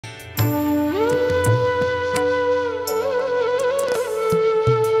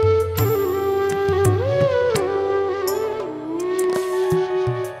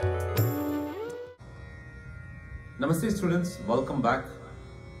students, welcome back.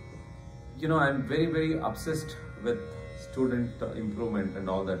 You know, I'm very obsessed with student improvement and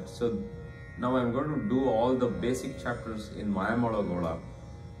all that. So now I'm going to do all the basic chapters in Mayamala Goda.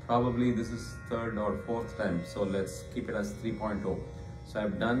 Probably this is third or fourth time, so let's keep it as 3.0. So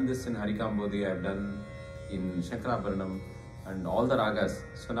I've done this in Harikambodhi, I've done in Shankarabaranam and all the ragas.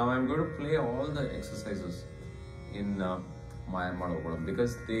 So now I'm going to play all the exercises in Mayamala Goda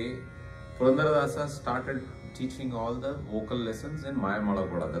because Purandaradasa started teaching all the vocal lessons in Mayamala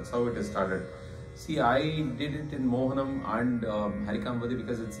Goda. That's how it is started. See, I did it in Mohanam and Harikambodhi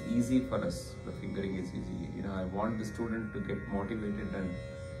because it's easy for us. The fingering is easy. You know, I want the student to get motivated and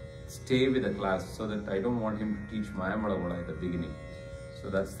stay with the class, so that I don't want him to teach Mayamala Goda at the beginning. So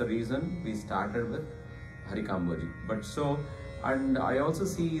that's the reason we started with Harikambodhi. But so, and I also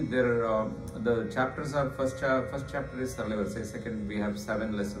see there the chapters are first chapter is Saralavarse, second we have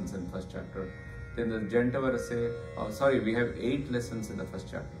 7 lessons in first chapter. Then the Jentavarse, we have 8 lessons in the first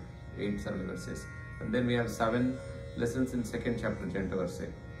chapter, 8 Saralavarses. And then we have 7 lessons in second chapter,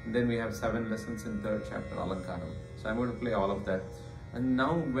 Jentavarse. And then we have 7 lessons in third chapter, Alankaram. So I'm going to play all of that. And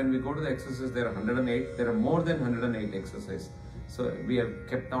now when we go to the exercises, there are 108, there are more than 108 exercises. So we have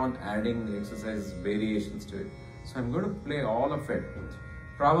kept on adding the exercise variations to it. So I'm going to play all of it.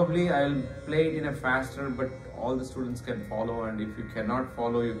 Probably I'll play it in a faster, but all the students can follow, and if you cannot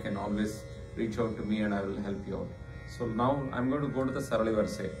follow, you can always reach out to me and I will help you out. So now I'm going to go to the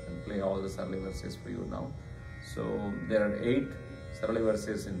Saralavarse and play all the Saralavarses for you now. So there are 8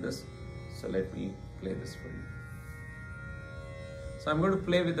 Saralavarses in this. So let me play this for you. So I'm going to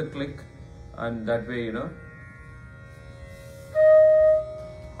play with the click, and that way, you know,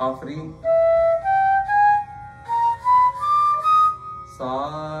 half re,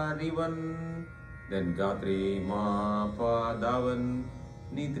 sa re 1, then ga 3, ma pa da 1,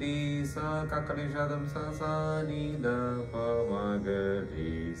 ni 3 sa ka ka ni sha dam sa sa ni da pa ma ga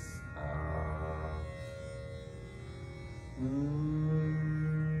re sa.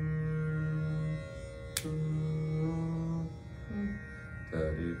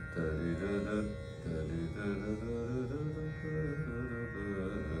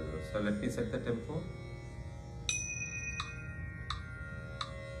 So let me set the tempo.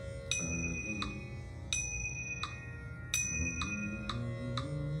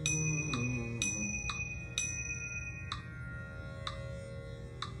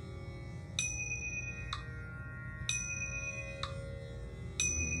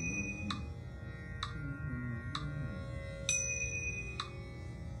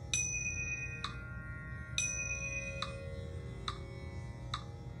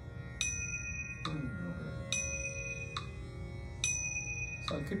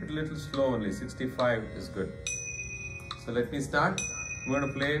 So I'll keep it a little slow only, 65 is good. So let me start. I'm going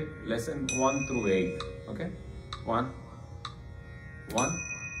to play lesson 1 through 8, okay? 1,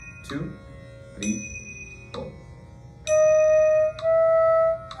 2, 3, 4.